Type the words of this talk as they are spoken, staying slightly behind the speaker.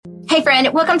Hey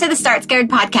friend, welcome to the Start Scared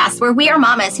podcast, where we are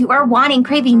mamas who are wanting,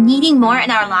 craving, needing more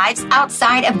in our lives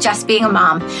outside of just being a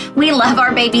mom. We love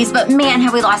our babies, but man,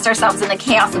 have we lost ourselves in the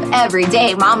chaos of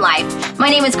everyday mom life. My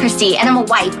name is Christy, and I'm a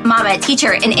wife, mama,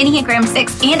 teacher, an Enneagram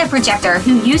 6, and a projector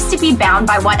who used to be bound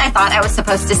by what I thought I was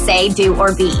supposed to say, do,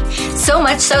 or be. So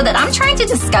much so that I'm trying to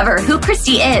discover who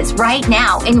Christy is right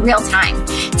now in real time.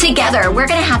 Together, we're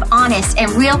going to have honest and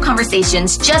real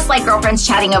conversations, just like girlfriends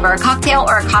chatting over a cocktail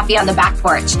or a coffee on the back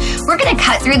porch. We're going to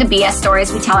cut through the BS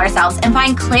stories we tell ourselves and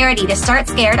find clarity to start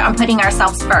scared on putting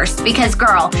ourselves first. Because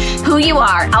girl, who you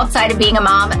are outside of being a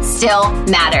mom still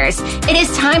matters. It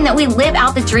is time that we live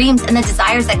out the dreams and the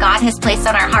desires that God has placed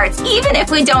on our hearts, even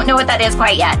if we don't know what that is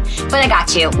quite yet. But I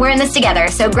got you. We're in this together.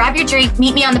 So grab your drink,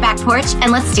 meet me on the back porch,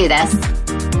 and let's do this.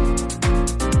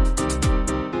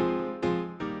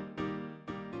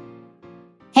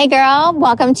 Hey girl,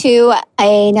 welcome to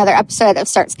another episode of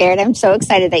Start Scared. I'm so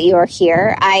excited that you are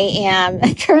here. I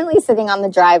am currently sitting on the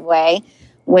driveway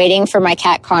waiting for my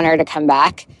cat Connor to come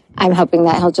back. I'm hoping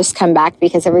that he'll just come back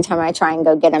because every time I try and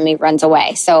go get him, he runs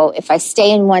away. So if I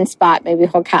stay in one spot, maybe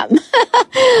he'll come.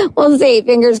 We'll see.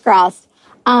 Fingers crossed.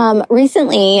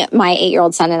 Recently, my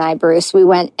 8-year-old son and I, Bruce, we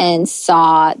went and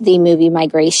saw the movie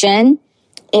Migration.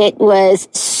 It was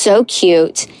so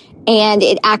cute. And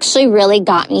it actually really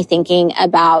got me thinking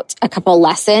about a couple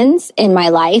lessons in my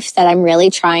life that I'm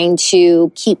really trying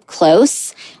to keep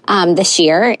close this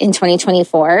year in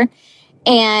 2024.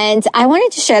 And I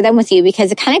wanted to share them with you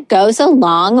because it kind of goes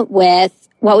along with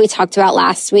what we talked about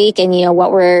last week and, you know,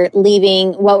 what we're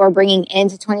bringing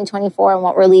into 2024 and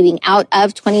what we're leaving out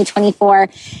of 2024.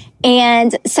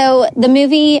 And so the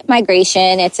movie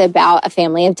Migration, it's about a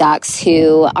family of ducks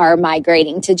who are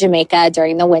migrating to Jamaica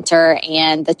during the winter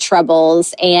and the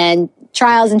troubles and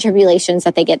trials and tribulations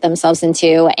that they get themselves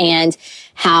into and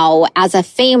how as a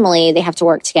family they have to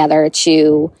work together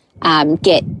to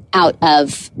get out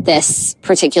of this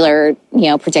particular,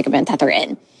 predicament that they're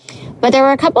in. But there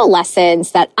were a couple of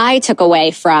lessons that I took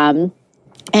away from,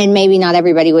 and maybe not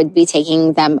everybody would be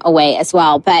taking them away as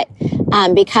well. But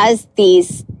because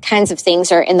these kinds of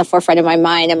things are in the forefront of my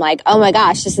mind, I'm like, oh my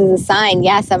gosh, this is a sign.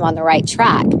 Yes, I'm on the right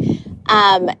track.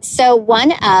 So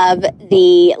one of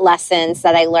the lessons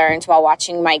that I learned while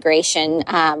watching Migration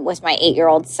with my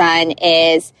 8-year-old son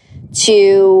is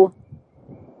to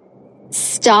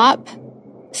stop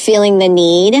feeling the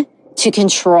need to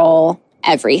control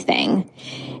everything.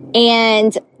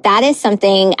 And that is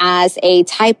something as a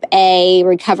type A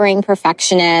recovering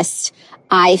perfectionist,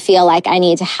 I feel like I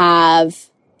need to have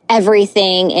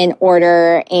everything in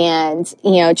order and,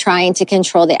 trying to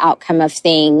control the outcome of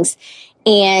things.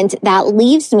 And that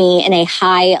leaves me in a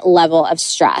high level of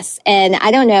stress. And I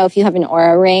don't know if you have an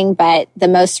Oura Ring, but the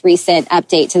most recent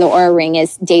update to the Oura Ring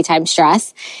is daytime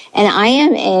stress. And I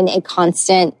am in a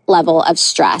constant level of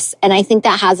stress. And I think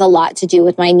that has a lot to do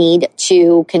with my need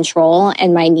to control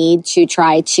and my need to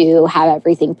try to have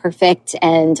everything perfect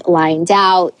and lined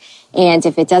out. And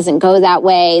if it doesn't go that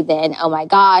way, then, oh my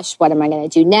gosh, what am I going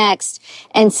to do next?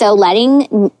 And so letting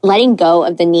go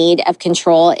of the need of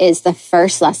control is the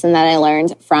first lesson that I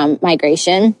learned from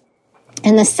Migration.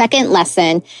 And the second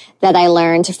lesson that I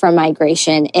learned from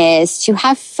Migration is to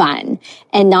have fun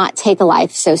and not take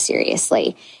life so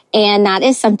seriously. And that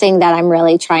is something that I'm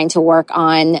really trying to work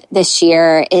on this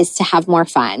year, is to have more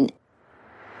fun.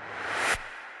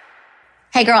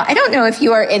 Hey girl, I don't know if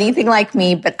you are anything like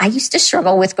me, but I used to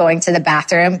struggle with going to the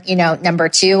bathroom, number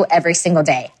 2 every single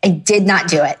day. I did not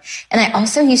do it. And I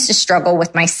also used to struggle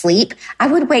with my sleep. I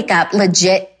would wake up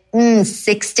legit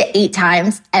 6 to 8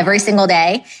 times every single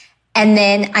day. And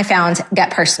then I found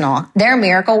Gut Personal. Their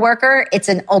miracle worker, it's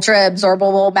an ultra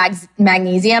absorbable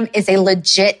magnesium, is a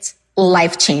legit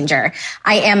life changer.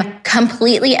 I am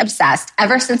completely obsessed.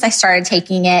 Ever since I started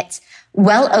taking it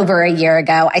well over a year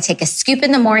ago, I take a scoop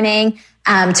in the morning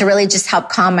to really just help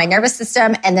calm my nervous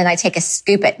system. And then I take a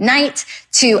scoop at night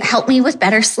to help me with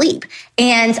better sleep.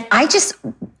 And I just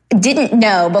didn't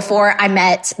know before I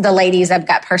met the ladies of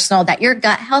Gut Personal that your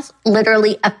gut health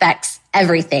literally affects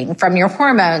everything from your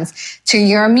hormones to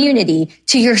your immunity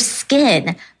to your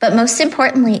skin. But most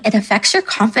importantly, it affects your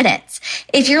confidence.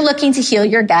 If you're looking to heal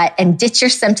your gut and ditch your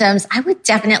symptoms, I would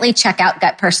definitely check out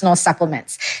Gut Personal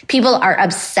supplements. People are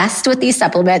obsessed with these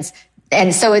supplements.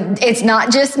 And so it's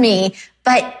not just me,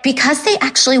 but because they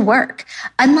actually work.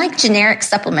 Unlike generic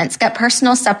supplements, Gut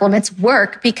Personal supplements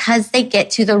work because they get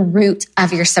to the root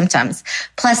of your symptoms.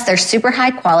 Plus, they're super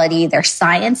high quality, they're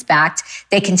science-backed,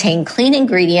 they contain clean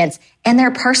ingredients, and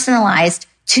they're personalized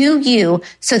to you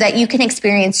so that you can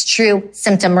experience true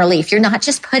symptom relief. You're not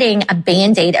just putting a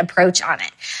Band-Aid approach on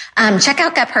it. Check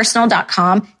out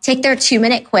getpersonal.com. Take their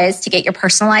 2-minute quiz to get your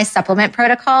personalized supplement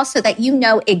protocol so that you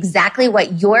know exactly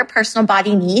what your personal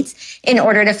body needs in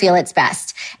order to feel its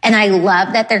best. And I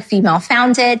love that they're female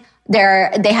founded.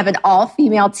 They have an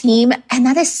all-female team, and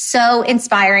that is so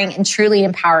inspiring and truly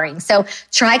empowering. So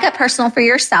try Get Personal for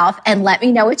yourself and let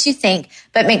me know what you think.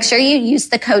 But make sure you use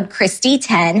the code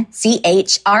Christy10,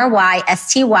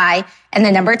 CHRYSTY, and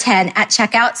the number 10 at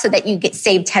checkout so that you get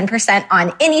saved 10%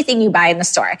 on anything you buy in the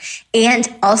store.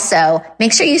 And also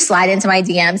make sure you slide into my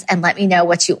DMs and let me know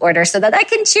what you order so that I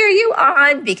can cheer you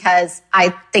on, because I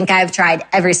think I've tried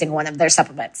every single one of their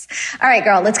supplements. All right,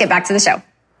 girl, let's get back to the show.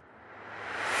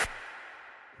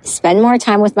 Spend more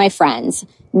time with my friends,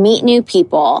 meet new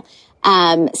people,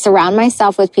 surround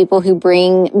myself with people who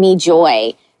bring me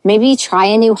joy, maybe try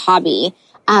a new hobby,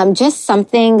 just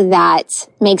something that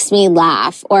makes me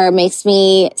laugh or makes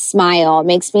me smile,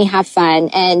 makes me have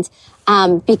fun. And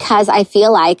because I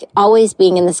feel like always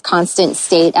being in this constant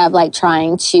state of like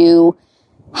trying to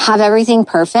have everything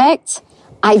perfect,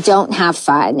 I don't have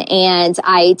fun, and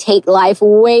I take life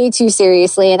way too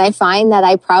seriously. And I find that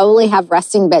I probably have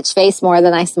resting bitch face more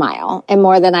than I smile and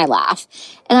more than I laugh.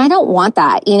 And I don't want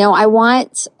that. You know, I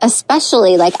want,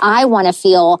 especially like I want to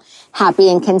feel happy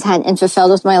and content and fulfilled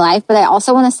with my life, but I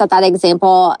also want to set that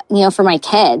example, you know, for my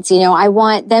kids. You know, I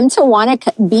want them to want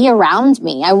to be around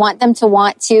me. I want them to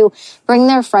want to bring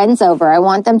their friends over. I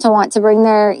want them to want to bring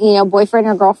their, you know, boyfriend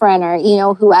or girlfriend or, you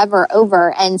know, whoever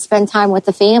over and spend time with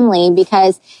the family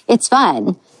because it's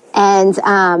fun. And,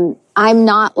 I'm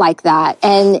not like that.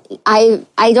 And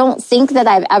I don't think that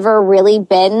I've ever really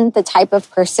been the type of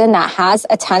person that has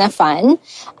a ton of fun,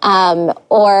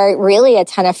 or really a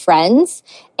ton of friends.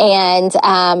 And,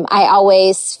 I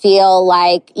always feel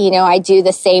like, you know, I do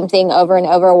the same thing over and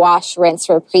over, wash, rinse,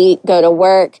 repeat, go to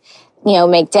work, you know,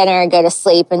 make dinner, go to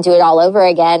sleep and do it all over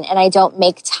again. And I don't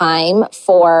make time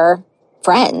for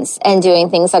friends and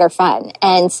doing things that are fun.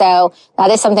 And so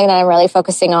that is something that I'm really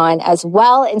focusing on as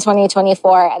well in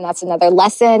 2024. And that's another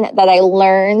lesson that I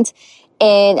learned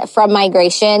from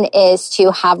migration, is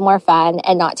to have more fun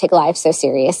and not take life so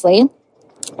seriously.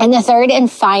 And the third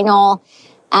and final,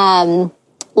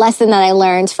 lesson that I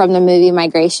learned from the movie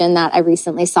Migration that I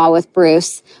recently saw with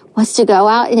Bruce was to go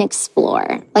out and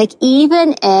explore. Like,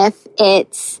 even if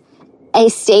it's a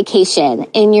staycation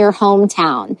in your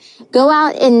hometown, go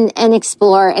out and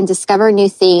explore and discover new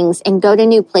things and go to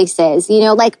new places, you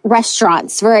know, like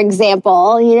restaurants, for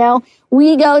example. You know,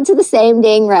 we go to the same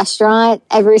dang restaurant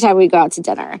every time we go out to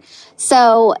dinner.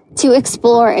 So to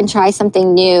explore and try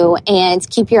something new and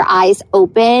keep your eyes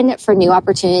open for new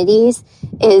opportunities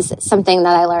is something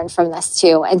that I learned from this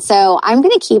too. And so I'm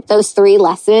going to keep those 3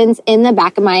 lessons in the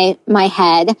back of my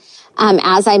head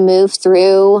as I move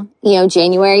through, you know,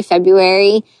 January,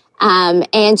 February,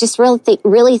 and just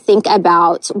really think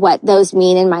about what those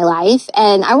mean in my life.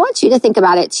 And I want you to think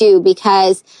about it too,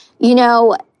 because, you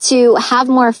know, to have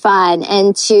more fun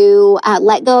and to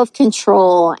let go of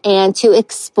control and to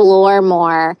explore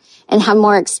more and have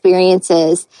more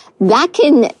experiences, that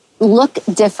can look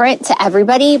different to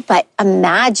everybody. But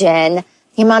imagine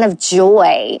the amount of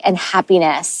joy and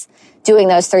happiness doing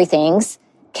those 3 things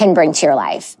can bring to your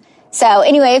life. So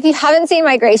anyway, if you haven't seen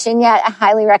Migration yet, I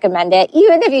highly recommend it.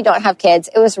 Even if you don't have kids,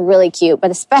 it was really cute, but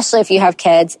especially if you have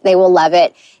kids, they will love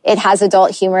it. It has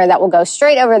adult humor that will go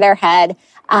straight over their head.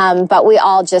 But we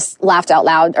all just laughed out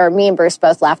loud, or me and Bruce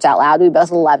both laughed out loud. We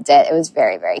both loved it. It was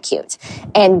very, very cute.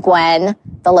 And Gwen,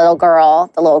 the little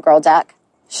girl duck,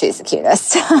 she's the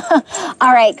cutest.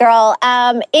 All right, girl.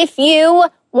 If you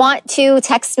want to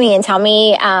text me and tell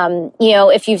me, you know,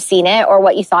 if you've seen it or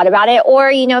what you thought about it,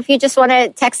 or, you know, if you just want to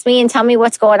text me and tell me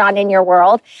what's going on in your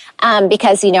world,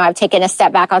 because, you know, I've taken a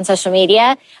step back on social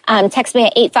media, text me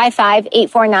at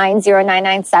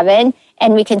 855-849-0997.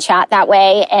 And we can chat that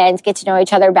way and get to know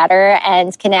each other better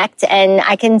and connect. And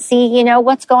I can see, you know,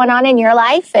 what's going on in your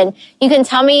life. And you can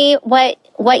tell me what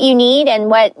you need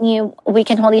and what we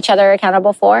can hold each other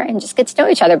accountable for and just get to know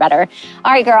each other better.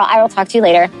 All right, girl, I will talk to you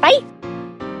later. Bye.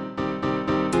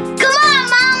 Come on,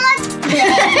 Mom, let's...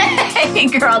 Hey,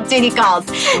 girl, duty calls.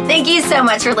 Thank you so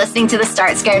much for listening to the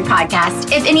Start Scared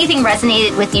podcast. If anything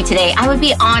resonated with you today, I would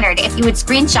be honored if you would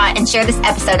screenshot and share this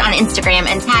episode on Instagram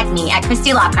and tag me at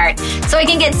Christy Lockhart so I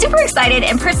can get super excited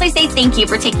and personally say thank you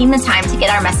for taking the time to get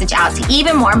our message out to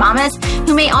even more mamas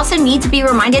who may also need to be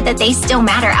reminded that they still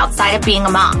matter outside of being a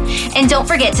mom. And don't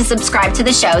forget to subscribe to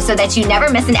the show so that you never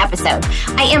miss an episode.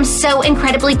 I am so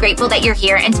incredibly grateful that you're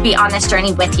here and to be on this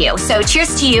journey with you. So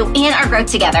cheers to you and our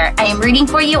growth together. I am rooting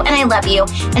for you and I love you.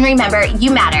 And remember,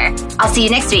 you matter. I'll see you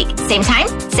next week. Same time,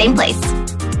 same place.